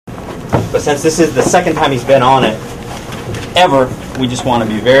But since this is the second time he's been on it ever, we just want to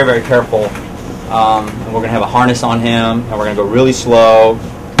be very, very careful. And we're going to have a harness on him, and we're going to go really slow.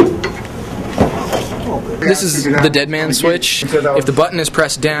 This is the dead man switch. If the button is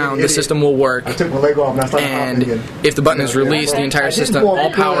pressed down, the system will work. And if the button is released, the entire system,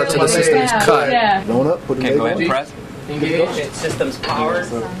 all power to the system is cut. Okay, go ahead and press. Engage. Okay, system's powered.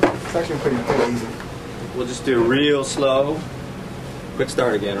 It's actually pretty easy. We'll just do real slow. Quick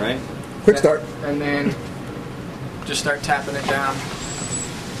start again, right? Quick start. And then just start tapping it down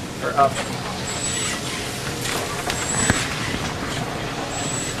or up.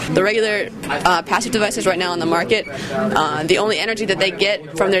 The regular passive devices right now on the market, the only energy that they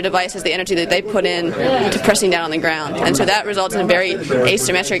get from their device is the energy that they put in to pressing down on the ground. And so that results in a very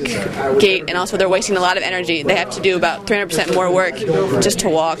asymmetric gait, and also they're wasting a lot of energy. They have to do about 300% more work just to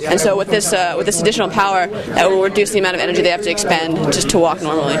walk. And so with this additional power, that will reduce the amount of energy they have to expend just to walk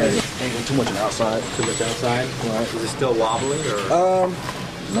normally. Too much outside. Too much outside? Right. Is it still wobbly? Or?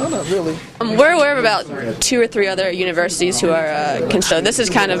 No, not really. We're aware of about 2 or 3 other universities who are so this has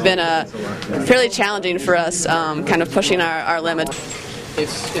kind of been fairly challenging for us, kind of pushing our limits.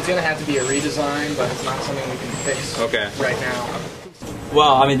 It's going to have to be a redesign, but it's not something we can fix right now.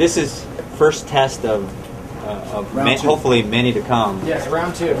 Well, I mean, this is first test of hopefully many to come. Yes,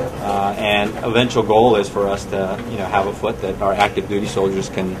 round 2. And eventual goal is for us to have a foot that our active duty soldiers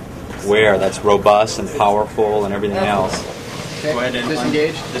can wear that's robust and powerful and everything else. Okay. Go ahead and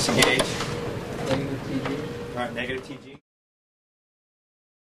disengage. Disengage. Negative TG. All right, negative TG.